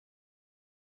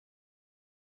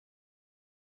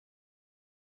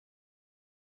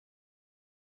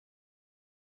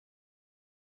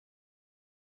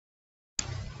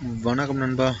வணக்கம்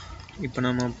நண்பா. இப்போ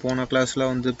நம்ம போன கிளாஸில்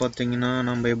வந்து பார்த்திங்கன்னா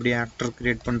நம்ம எப்படி ஆக்டர்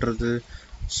க்ரியேட் பண்ணுறது,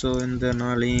 ஸோ இந்த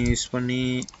நாளையும் யூஸ் பண்ணி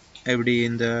எப்படி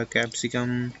இந்த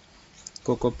கேப்சிகம்,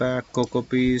 கோகோபேக்,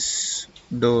 கோகோபீஸ்,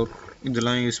 டோர்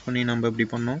இதெல்லாம் யூஸ் பண்ணி நம்ம எப்படி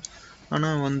பண்ணோம்.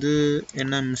 ஆனால் வந்து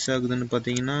என்ன மிஸ் ஆகுதுன்னு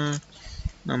பார்த்தீங்கன்னா,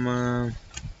 நம்ம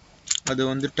அது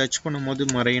வந்து டச்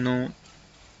பண்ணும்போது மறையணும்,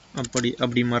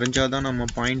 அப்படி மறைஞ்சாதான்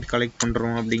நம்ம பாயிண்ட் கலெக்ட்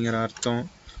பண்ணுறோம் அப்படிங்கிற அர்த்தம்.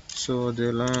 ஸோ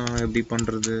அதெல்லாம் எப்படி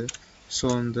பண்ணுறது, ஸோ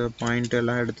அந்த பாயிண்ட்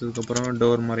எல்லாம் எடுத்ததுக்கப்புறம்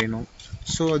டோர் மறையணும்.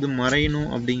 ஸோ அது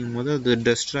மறையணும் அப்படிங்கும்போது அது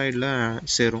டெஸ்ட்ராய்டில்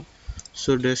சேரும். ஸோ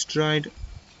டெஸ்ட்ராய்டு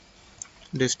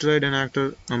அண்ட் ஆக்டர்,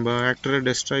 நம்ம ஆக்டரை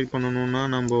டெஸ்ட்ராய்ட் பண்ணணும்னா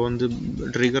நம்ம வந்து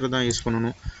ட்ரிகரை தான் யூஸ்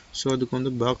பண்ணணும். ஸோ அதுக்கு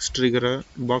வந்து பாக்ஸ்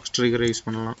ட்ரிகரை யூஸ்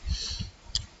பண்ணலாம்.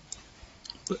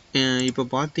 இப்போ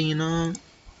பார்த்தீங்கன்னா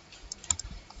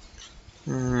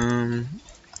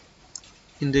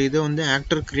இந்த இதை வந்து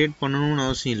ஆக்டர் க்ரியேட் பண்ணணும்னு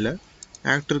அவசியம் இல்லை.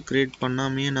 ஆக்டர் க்ரியேட்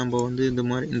பண்ணாமையே நம்ம வந்து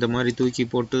இந்த மாதிரி தூக்கி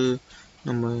போட்டு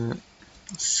நம்ம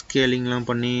ஸ்கேலிங்லாம்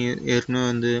பண்ணி ஏற்கனவே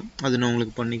வந்து அது நான்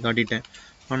உங்களுக்கு பண்ணி காட்டிட்டேன்.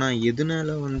 ஆனால் எதனால்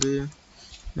வந்து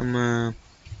நம்ம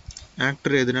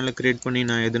ஆக்டர் எதனால் க்ரியேட் பண்ணி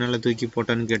நான் எதனால் தூக்கி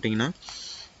போட்டேன்னு கேட்டிங்கன்னா,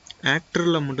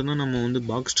 ஆக்டரில் மட்டும்தான் நம்ம வந்து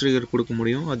பாக்ஸ் ட்ரிகர் கொடுக்க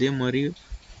முடியும். அதே மாதிரி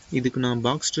இதுக்கு நான்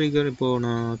பாக்ஸ் ட்ரிகர், இப்போது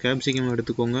நான் கேப்சிகம்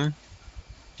எடுத்துக்கோங்க,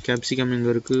 கேப்சிகம்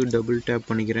இங்கே இருக்குது, டபுள் டேப்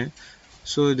பண்ணிக்கிறேன்.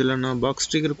 ஸோ இதில் நான்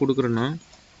பாக்ஸ் ட்ரிகர் கொடுக்குறேன்னா,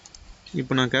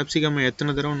 இப்போ நான் கேப்சிகம்மை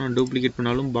எத்தனை தடவை நான் டூப்ளிகேட்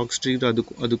பண்ணாலும் பாக்ஸ் ட்ரிகர்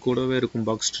அது கூடவே இருக்கும்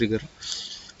பாக்ஸ் ட்ரிகர்.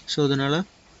 ஸோ அதனால்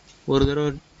ஒரு தடவை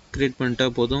க்ரியேட் பண்ணிட்டா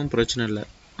போதும், பிரச்சனை இல்லை.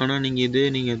 ஆனால்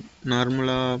நீங்கள்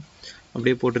நார்மலாக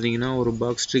அப்படியே போட்டுருந்தீங்கன்னா ஒரு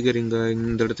பாக்ஸ் ட்ரிகர்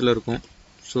இந்த இடத்துல இருக்கும்.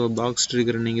 ஸோ பாக்ஸ்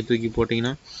ட்ரிகரை நீங்கள் தூக்கி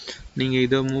போட்டிங்கன்னா நீங்கள்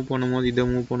இதை மூவ் பண்ணும்போது இதை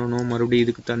மூவ் பண்ணணும், மறுபடியும்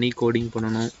இதுக்கு தனி கோடிங்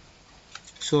பண்ணணும்.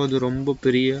 ஸோ அது ரொம்ப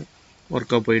பெரிய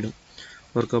ஒர்க்காக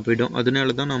போயிடும்.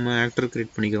 அதனால தான் நம்ம ஆக்டர்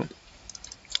க்ரியேட் பண்ணிக்கிறோம்.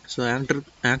 ஸோ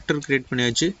ஆக்டர் க்ரியேட்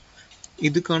பண்ணியாச்சு.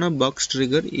 இதுக்கான பாக்ஸ்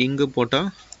ட்ரிகர் இங்கே போட்டால்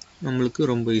நம்மளுக்கு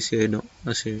ரொம்ப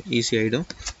ஈஸியாகிடும்.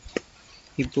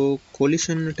 இப்போது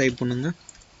கொலிஷன் டைப் பண்ணுங்க,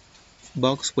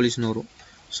 பாக்ஸ் கொலிஷன் வரும்.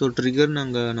 ஸோ ட்ரிகர்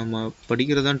நம்ம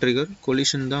படிக்கிறதான் ட்ரிகர்,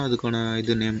 கொலிஷன் தான் அதுக்கான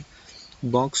இது நேம்,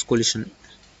 பாக்ஸ் கொலிஷன்.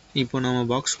 இப்போ நம்ம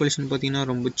பாக்ஸ் கொலிஷன் பார்த்திங்கன்னா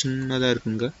ரொம்ப சின்னதாக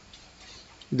இருக்குங்க.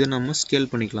 இதை நம்ம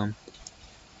ஸ்கேல் பண்ணிக்கலாம்.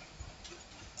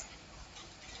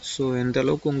 ஸோ எந்த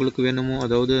அளவுக்கு உங்களுக்கு வேணுமோ,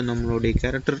 அதாவது நம்மளுடைய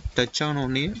கேரக்டர் டச்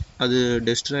ஆனோடனே அது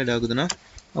டெஸ்ட்ராய்ட் ஆகுதுன்னா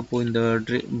அப்போது இந்த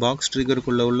பாக்ஸ்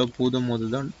ட்ரிகருக்குள்ளே உள்ள பூதம் போது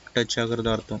தான் டச்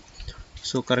ஆகிறதா அர்த்தம்.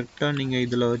 ஸோ கரெக்டாக நீங்கள்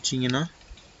இதில் வச்சிங்கன்னா,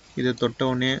 இதை தொட்ட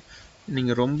உடனே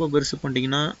நீங்கள் ரொம்ப பெருசு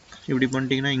பண்ணிட்டீங்கன்னா, இப்படி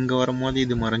பண்ணிட்டீங்கன்னா இங்கே வரும்போது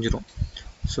இது மறைஞ்சிரும்.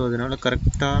 ஸோ அதனால்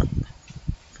கரெக்டாக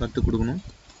பார்த்து கொடுக்கணும்.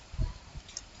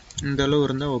 இந்த அளவு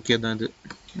இருந்தால் ஓகே தான் இது,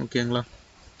 ஓகேங்களா.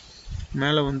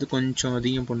 மேலே வந்து கொஞ்சம்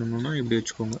அதிகம் பண்ணணுன்னா இப்படி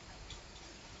வச்சுக்கோங்க,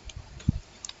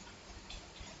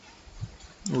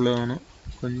 இவ்வளோ வேணும்,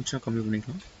 கொஞ்சம் கம்மி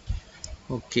பண்ணிக்கலாம்.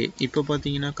 ஓகே, இப்போ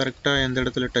பார்த்தீங்கன்னா கரெக்டாக எந்த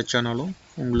இடத்துல டச் ஆனாலும்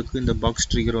உங்களுக்கு இந்த பாக்ஸ்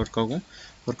ட்ரிகர் ஒர்க் ஆகும்.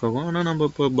 ஆனால் நம்ம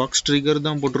இப்போ பாக்ஸ் ட்ரிகர்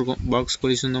தான் போட்டிருக்கோம், பாக்ஸ்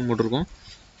கொலிஷன் தான் போட்டிருக்கோம்,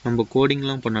 நம்ம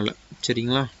கோடிங்லாம் பண்ணலை,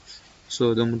 சரிங்களா.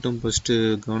 ஸோ இதை மட்டும் ஃபஸ்ட்டு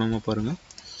கவனமாக பாருங்கள்.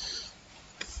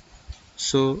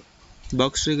 ஸோ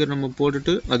பாக்ஸ் ட்ரிகர் நம்ம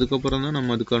போட்டுட்டு அதுக்கப்புறம் தான்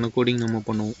நம்ம அதுக்கான கோடிங் நம்ம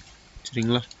பண்ணுவோம்,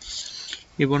 சரிங்களா.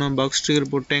 இப்போ நான் பாக்ஸ்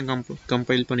ட்ரிகர் போட்டேன்,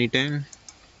 கம்பைல் பண்ணிட்டேன்.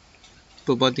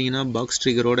 இப்போ பார்த்தீங்கன்னா பாக்ஸ்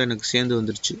ட்ரிகரோடு எனக்கு சேர்ந்து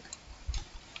வந்துருச்சு,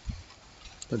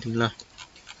 பார்த்தீங்களா.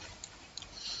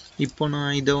 இப்போ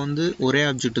நான் இதை வந்து ஒரே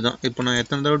ஆப்ஜெக்ட் தான், இப்போ நான்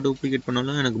எத்தனை தடவை டூப்ளிகேட்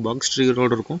பண்ணாலும் எனக்கு பாக்ஸ்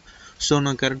ட்ரிகரோடு இருக்கும். ஸோ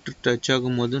நான் கேரக்டர் டச்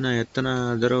ஆகும்போது நான் எத்தனை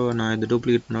தடவை நான் இதை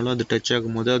டூப்ளிகேட் பண்ணாலும் அது டச்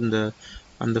ஆகும்போது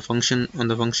அந்த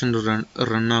ஃபங்க்ஷன்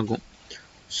ரன் ஆகும்.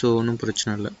 ஸோ ஒன்றும்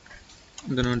பிரச்சனை இல்லை.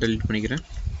 இதை நான் டெலிட் பண்ணிக்கிறேன்.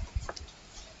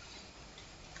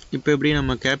 இப்போ எப்படி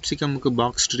நம்ம கேப்சிகமுக்கு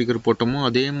பாக்ஸ் ட்ரிகர் போட்டோமோ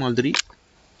அதே மாதிரி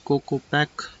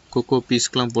கோகோ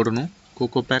பீஸ்க்கெலாம் போடணும்.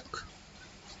 கோகோபேக்,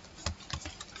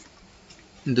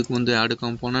 இதுக்கு வந்து ஆட்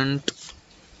காம்போனன்ட்,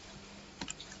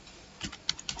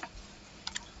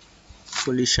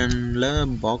 கொலிஷனில்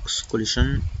பாக்ஸ்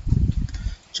கொலிஷன்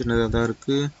சின்னதாக தான்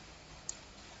இருக்குது.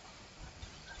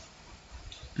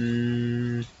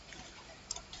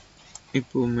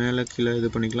 இப்போ மேலே கீழே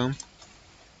இது பண்ணிக்கலாம்.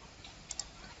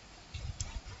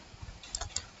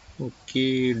 ஓகே,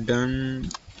 டன்,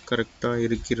 கரெக்டாக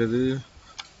இருக்கிறது.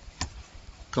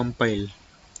 கம்பைல்.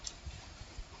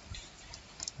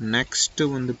 நெக்ஸ்ட்டு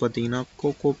வந்து பார்த்தீங்கன்னா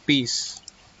கோகோபீஸ்,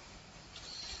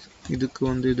 இதுக்கு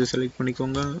வந்து இது செலக்ட்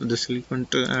பண்ணிக்கோங்க. இது செலக்ட்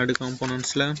பண்ணிட்டு ஆட்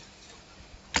காம்போனன்ட்ஸில்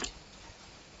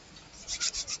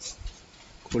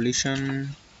கொலிஷன்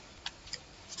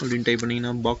அப்படின்னு டைப்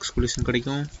பண்ணிங்கன்னா பாக்ஸ் கொலிஷன்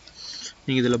கிடைக்கும்.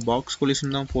 நீங்கள் இதில் பாக்ஸ்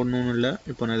கொலிஷன் தான் போடணும்னு இல்லை.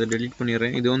 இப்போ நான் இதை டெலிட்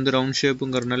பண்ணிடுறேன். இது வந்து ரவுண்ட்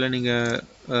ஷேப்புங்கிறதுனால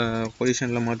நீங்கள்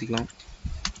கொலிஷனில் மாற்றிக்கலாம்.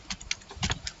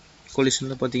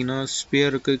 கொலிஷனில் பார்த்தீங்கன்னா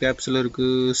ஸ்பியர் இருக்குது, கேப்சூல்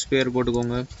இருக்குது, ஸ்பியர்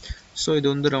போட்டுக்கோங்க. ஸோ இது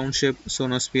வந்து ரவுண்ட் ஷேப். ஸோ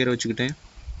நான் ஸ்பியரை வச்சுக்கிட்டேன்.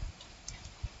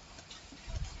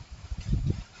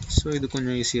 ஸோ இது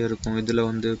கொஞ்சம் ஈஸியாக இருக்கும் இதில்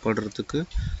வந்து படுறதுக்கு.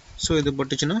 ஸோ இது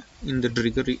பட்டுச்சுன்னா இந்த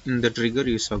ட்ரிகர்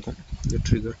யூஸ் ஆகும். இந்த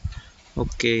ட்ரிகர்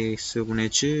ஓகே சேவ்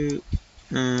பண்ணியாச்சு.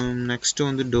 நெக்ஸ்ட்டு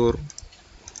வந்து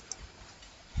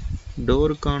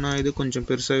டோருக்கான இது கொஞ்சம்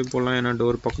பெருசாகவே போடலாம். ஏன்னா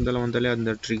டோர் பக்கத்தில் வந்தாலே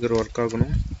அந்த ட்ரிகர் ஒர்க்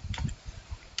ஆகணும்.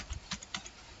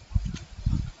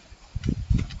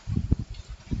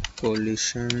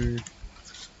 கொலிஷன்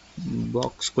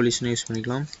பாக்ஸ் கொலிஷன் யூஸ்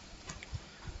பண்ணிக்கலாம்.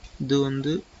 இது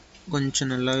வந்து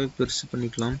கொஞ்சம் நல்லாவே பெருசு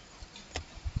பண்ணிக்கலாம்.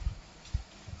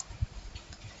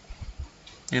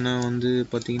 ஏன்னா வந்து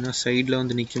பார்த்தீங்கன்னா சைடில்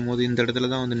வந்து நிற்கும் போது இந்த இடத்துல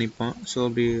தான் வந்து நிற்பான். ஸோ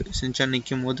அப்படி சின்சான்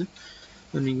நிற்கும் போது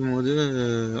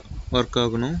ஒர்க்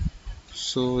ஆகணும்.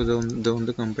 ஸோ இதை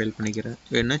வந்து கம்பைல் பண்ணிக்கிறேன்.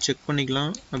 வேணா செக்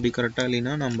பண்ணிக்கலாம். அப்படி கரெக்டாக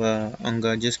இல்லைன்னா நம்ம அங்கே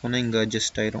அட்ஜஸ்ட் பண்ணால் இங்கே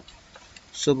அட்ஜஸ்ட் ஆயிரும்.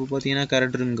 ஸோ இப்போ பார்த்தீங்கன்னா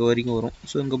கேரக்டர் இங்கே வரைக்கும் வரும்.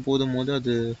 ஸோ இங்கே போது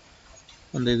அது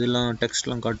அந்த இதெல்லாம்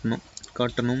டெக்ஸ்ட்லாம்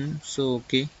காட்டணும். So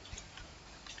okay.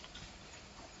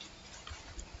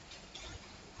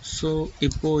 ஸோ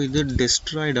இப்போது இது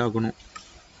டெஸ்ட்ராய்ட் ஆகணும்.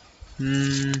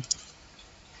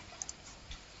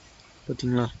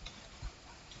 பார்த்தீங்களா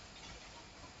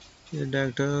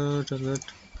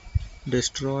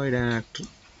டெஸ்ட்ராய்டு ஆக்டர்.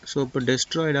 ஸோ இப்போ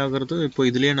டெஸ்ட்ராய்டு ஆகிறது இப்போ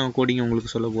இதுலேயே நான் கோடிங்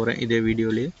உங்களுக்கு சொல்ல போகிறேன் இதே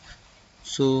வீடியோலேயே.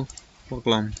 ஸோ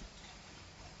பார்க்கலாம்.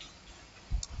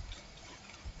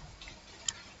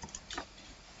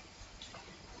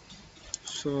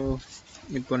 ஸோ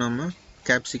இப்போ நம்ம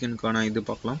கேப்சிகனுக்கான இது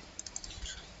பார்க்கலாம்.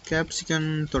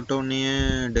 கேப்சிகன் தொட்டோடனே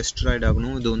டெஸ்ட்ராய்ட்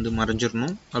ஆகணும். இது வந்து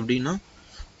மறைஞ்சிடணும்.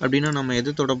 அப்படின்னா நம்ம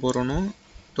எது தொட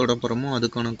போகிறோமோ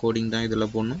அதுக்கான கோடிங் தான்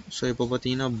இதில் போடணும். ஸோ இப்போ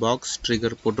பார்த்தீங்கன்னா பாக்ஸ்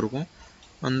ட்ரிகர் போட்டிருக்கோம்.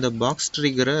 அந்த பாக்ஸ்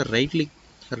ட்ரிகரை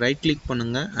ரைட் கிளிக்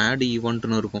பண்ணுங்கள். ஆட்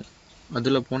ஈவெண்ட்னு இருக்கும்.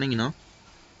 அதில் போனீங்கன்னா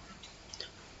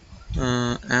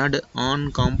add on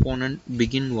component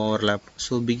begin overlap.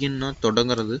 So பிகின்னா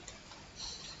தொடங்குறது.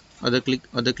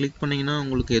 அதை கிளிக் பண்ணிங்கன்னா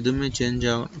உங்களுக்கு எதுவுமே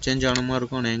சேஞ்ச் ஆன மாதிரி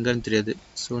இருக்கும். ஆனால் எங்கேன்னு தெரியாது.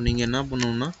 ஸோ நீங்கள் என்ன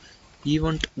பண்ணணுன்னா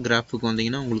ஈவெண்ட் கிராஃபுக்கு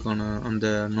வந்தீங்கன்னா உங்களுக்கான அந்த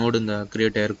நோடுங்க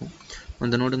க்ரியேட் ஆகிருக்கும்.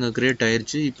 அந்த நோடுங்க க்ரியேட்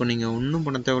ஆயிடுச்சு. இப்போ நீங்கள் ஒன்றும்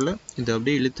பண்ண தேவையில்ல. இதை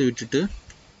அப்படியே இழுத்து விட்டுட்டு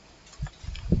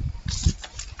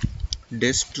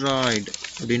டெஸ்ட்ராய்டு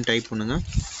அப்படின்னு டைப் பண்ணுங்கள்.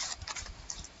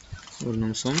 ஒரு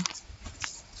நிமிஷம்.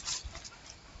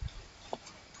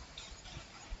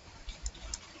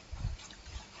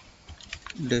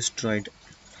 டெஸ்ட்ராய்டு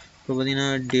இப்போ பார்த்தீங்கன்னா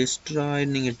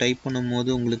டெஸ்ட்ராய்டு நீங்கள் டைப் பண்ணும் போது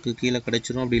உங்களுக்கு கீழே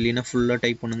கிடச்சிரும். அப்படி இல்லைன்னா ஃபுல்லாக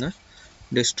டைப் பண்ணுங்கள்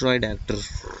டெஸ்ட்ராய்டு ஆக்டர்.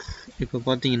 இப்போ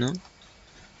பார்த்தீங்கன்னா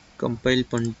கம்பைல்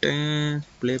பண்ணிட்டேன்,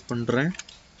 ப்ளே பண்ணுறேன்.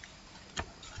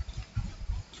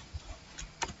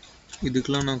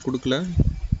 இதுக்கெலாம் நான் கொடுக்கல,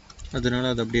 அதனால்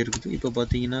அது அப்படியே இருக்குது. இப்போ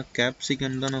பார்த்தீங்கன்னா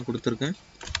கேப்சிகன் தான் நான் கொடுத்துருக்கேன்.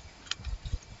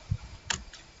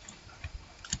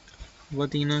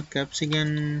 பார்த்தீங்கன்னா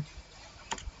கேப்சிகன்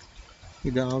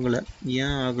இது ஆகலை.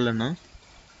 ஏன் ஆகலைன்னா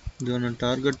இதோட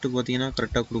டார்கெட்டு பார்த்தீங்கன்னா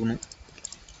கரெக்டாக கொடுக்கணும்.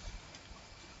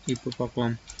 இப்போ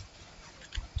பார்க்கலாம்.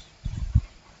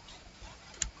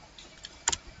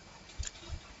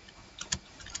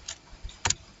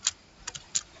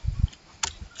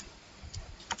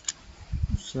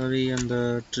 சாரி, அந்த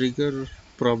ட்ரிகர்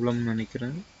ப்ராப்ளம்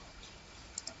நினைக்கிறேன்.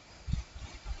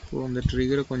 இப்போ அந்த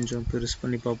ட்ரிகரை கொஞ்சம் பெருசு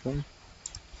பண்ணி பார்ப்போம்.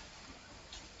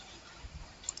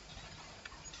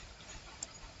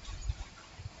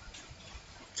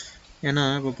 ஏன்னா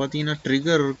இப்போ பார்த்தீங்கன்னா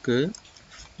ட்ரிகர் இருக்குது,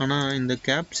 ஆனால் இந்த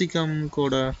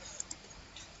கேப்சிகம்கோட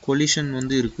கொலிஷன்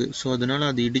வந்து இருக்குது. ஸோ அதனால்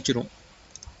அது இடிச்சிரும்.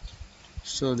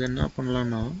 ஸோ அது என்ன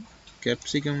பண்ணலான்னா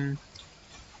கேப்சிகம்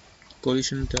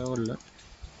கொலிஷன் தேவையில்லை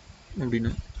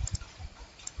அப்படின்னா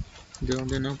இதை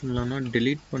வந்து என்ன பண்ணலான்னா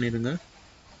டெலீட் பண்ணிடுங்க,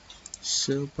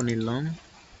 சேவ் பண்ணிடலாம்.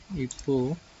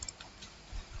 இப்போது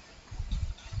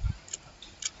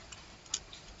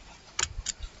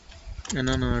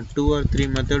ஏன்னா நான் 2 or 3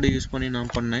 மெத்தடு யூஸ் பண்ணி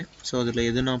நான் பண்ணேன். ஸோ அதில்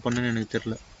எது நான் பண்ணேன்னு எனக்கு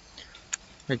தெரில.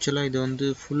 ஆக்சுவலாக இது வந்து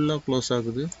ஃபுல்லாக க்ளோஸ்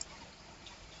ஆகுது.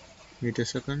 Wait a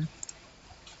second.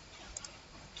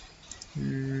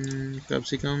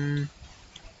 கேப்சிகம்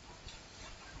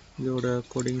இதோட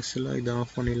கோடிங்ஸில் இதை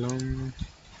ஆஃப் பண்ணிடலாம்.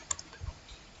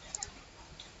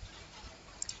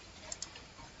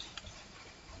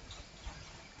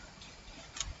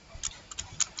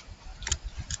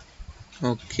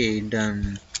 Okay done.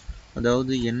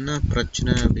 அதாவது என்ன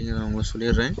பிரச்சனை அப்படிங்கிறத உங்களுக்கு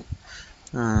சொல்லிடுறேன்.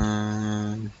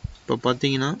 இப்போ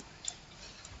பார்த்தீங்கன்னா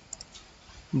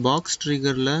பாக்ஸ்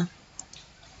ட்ரிகரில்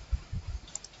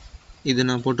இது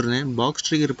நான் போட்டிருந்தேன். பாக்ஸ்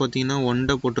ட்ரிகர் பார்த்தீங்கன்னா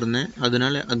 1 போட்டிருந்தேன்.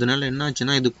 அதனால என்ன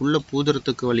ஆச்சுன்னா இதுக்குள்ளே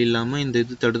பூதுறதுக்கு வழி இல்லாமல் இந்த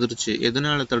இது தடுத்துருச்சு.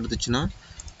 எதனால் தடுத்துச்சுன்னா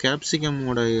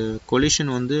கேப்சிகமோட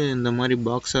கொலிஷன் வந்து இந்த மாதிரி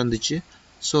பாக்ஸாக இருந்துச்சு.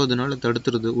 ஸோ அதனால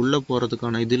தடுத்துருது, உள்ளே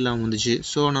போகிறதுக்கான இது இல்லாமல் வந்துச்சு.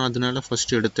 ஸோ நான் அதனால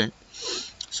ஃபஸ்ட்டு எடுத்தேன்.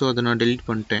 ஸோ அதை நான் delete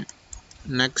பண்ணிட்டேன்.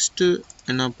 நெக்ஸ்ட்டு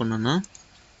என்ன பண்ணேன்னா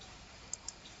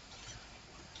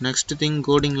நெக்ஸ்ட் திங்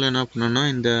கோடிங்கில் என்ன பண்ணேன்னா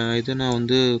இந்த இதை நான்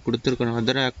வந்து கொடுத்துருக்கேன்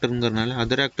அதர் ஆக்டருங்கிறனால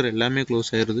அதர் ஆக்டர் எல்லாமே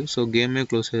க்ளோஸ் ஆயிடுது. ஸோ கேமே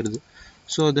க்ளோஸ் ஆயிடுது.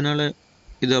 ஸோ அதனால்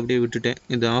இதை அப்படியே விட்டுட்டேன்,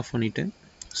 இதை ஆஃப் பண்ணிட்டேன்.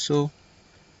 ஸோ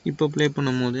இப்போ ப்ளே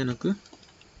பண்ணும்போது எனக்கு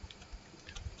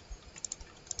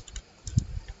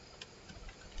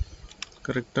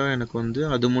கரெக்டாக எனக்கு வந்து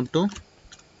அது மட்டும்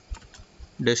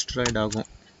டெஸ்ட்ராய்ட் ஆகும்.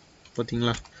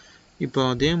 பார்த்தீங்களா? இப்போ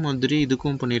அதே மாதிரி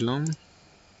இதுக்கும் பண்ணிடலாம்.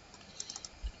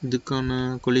 இதுக்கான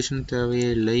கொலிஷன் தேவையே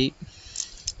இல்லை.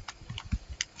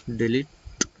 delete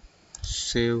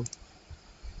save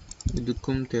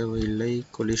இதுக்கும் தேவையில்லை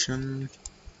கொலிஷன்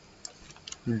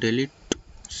delete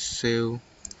save.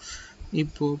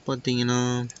 இப்போ பார்த்தீங்கன்னா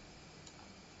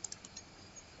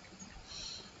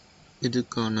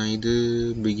இதுக்கான இது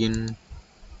begin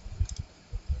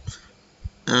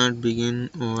add begin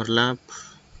overlap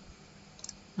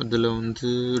அதில் வந்து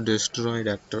destroyed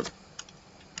actor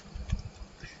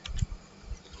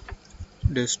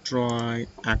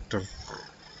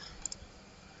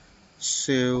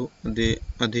சேவ்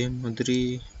அதே மாதிரி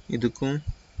இதுக்கும்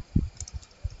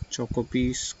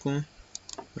சாக்கோபீஸ்க்கும்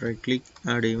right click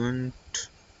add event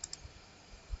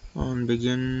on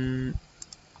begin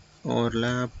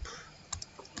overlap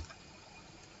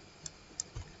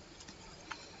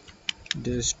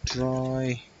destroy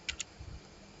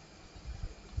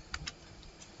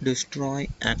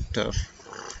actor.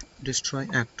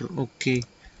 Okay,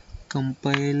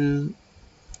 compile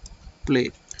play.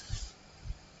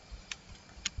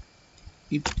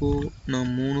 இப்போ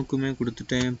நான் மூணுக்குமே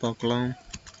கொடுத்துட்டேன், பார்க்கலாம்.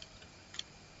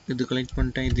 இது கலெக்ட்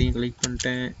பண்ணிட்டேன், இதையும் கலெக்ட்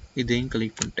பண்ணிட்டேன், இதையும்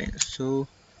கலெக்ட் பண்ணிட்டேன். ஸோ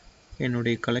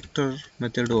என்னுடைய கலெக்டர்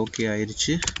மெத்தட் ஓகே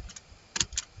ஆயிடுச்சு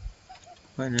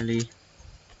ஃபைனலி.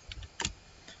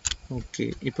 ஓகே,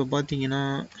 இப்போ பார்த்தீங்கன்னா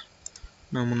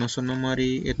நான் சொன்ன மாதிரி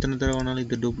எத்தனை தடவை வேணாலும்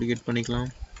இது டூப்ளிகேட் பண்ணிக்கலாம்.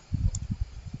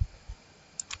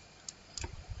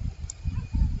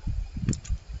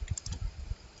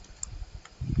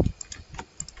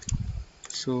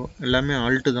 ஸோ எல்லாமே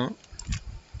ஆல்ட்டு தான்.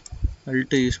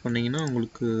 அல்ட்டு யூஸ் பண்ணிங்கன்னா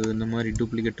உங்களுக்கு இந்த மாதிரி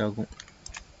டூப்ளிகேட் ஆகும்.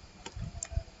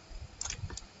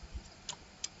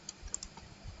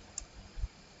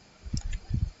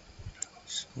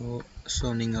 ஸோ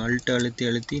நீங்கள் அல்ட்டு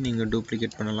அழுத்தி நீங்கள்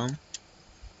டூப்ளிகேட் பண்ணலாம்.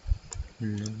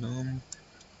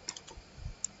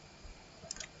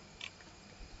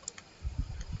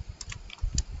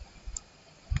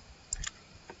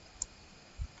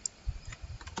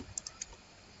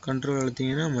 கண்ட்ரோல்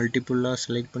அழுத்திங்கன்னா மல்டிப்புளாக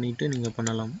செலக்ட் பண்ணிவிட்டு நீங்கள்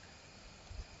பண்ணலாம்.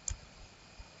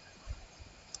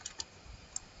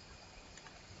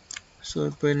 ஸோ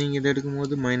இப்போ நீங்கள் இதை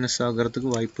எடுக்கும்போது மைனஸ்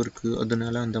ஆகிறதுக்கு வாய்ப்பு இருக்குது,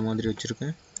 அதனால அந்த மாதிரி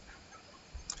வச்சுருக்கேன்.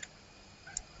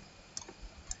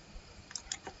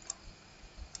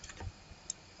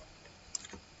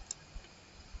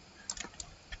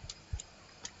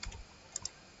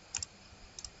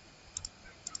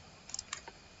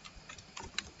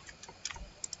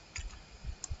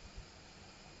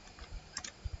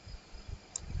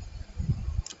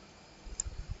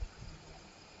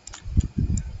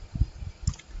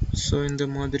 ஸோ இந்த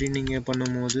மாதிரி நீங்கள்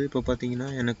பண்ணும்போது இப்போ பார்த்தீங்கன்னா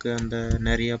எனக்கு அந்த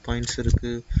நிறையா பாயிண்ட்ஸ்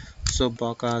இருக்குது. ஸோ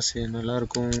பார்க்க ஆசை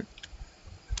நல்லாயிருக்கும்,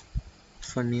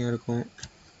 ஃபன்னியாக இருக்கும்.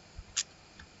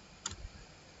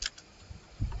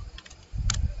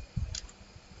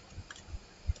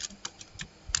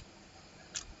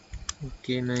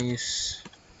 Okay, nice.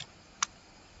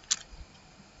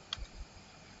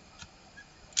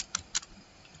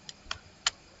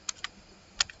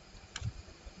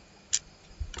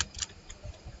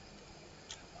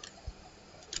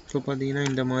 இப்போ பார்த்தீங்கன்னா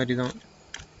இந்த மாதிரி தான்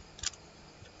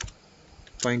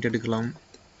பாயிண்ட் எடுக்கலாம்.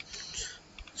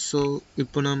 ஸோ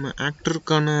இப்போ நம்ம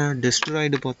ஆக்டருக்கான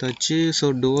டெஸ்ட்ராய்டு பார்த்தாச்சு. ஸோ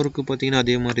டோருக்கு பார்த்தீங்கன்னா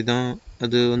அதே மாதிரி தான்,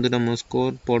 அது வந்து நம்ம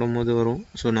ஸ்கோர் போடும்போது வரும்.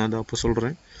 ஸோ நான் அதை அப்போ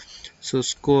சொல்கிறேன். ஸோ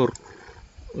ஸ்கோர்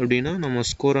அப்படின்னா நம்ம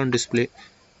ஸ்கோர் ஆன் டிஸ்பிளே,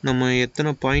 நம்ம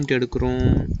எத்தனை பாயிண்ட் எடுக்கிறோம்,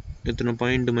 எத்தனை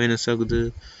பாயிண்ட் மைனஸ் ஆகுது,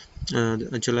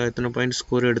 ஆக்சுவலாக எத்தனை பாயிண்ட்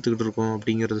ஸ்கோர் எடுத்துக்கிட்டு இருக்கோம்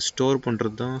அப்படிங்கிறது ஸ்டோர்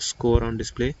பண்ணுறது தான் ஸ்கோர் ஆன்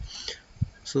டிஸ்பிளே.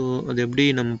 ஸோ அது எப்படி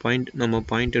நம்ம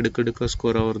பாயிண்ட் எடுக்க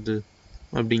ஸ்கோர் ஆகிறது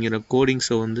அப்படிங்கிற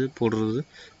கோடிங்ஸை வந்து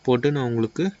போட்டு நான்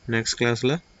உங்களுக்கு நெக்ஸ்ட்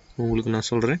கிளாஸில் உங்களுக்கு நான்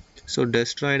சொல்கிறேன். ஸோ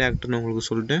டெஸ்ட்ராய்டு ஆக்டர் நான் உங்களுக்கு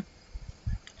சொல்லிட்டேன்.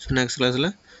 ஸோ நெக்ஸ்ட் கிளாஸில்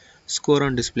ஸ்கோர்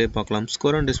ஆன் டிஸ்பிளே பார்க்கலாம்.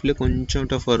 ஸ்கோர் ஆன் டிஸ்பிளே கொஞ்சம்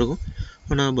டஃப்பாக இருக்கும்,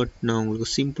 ஆனால் பட் நான் உங்களுக்கு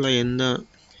சிம்பிளாக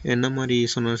என்ன மாதிரி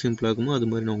சொன்னால் சிம்பிளாக இருக்குமோ அது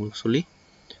மாதிரி நான்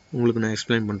உங்களுக்கு நான்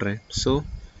எக்ஸ்பிளைன் பண்ணுறேன். ஸோ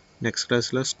நெக்ஸ்ட்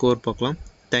கிளாஸில் ஸ்கோர் பார்க்கலாம்.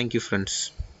 Thank you friends.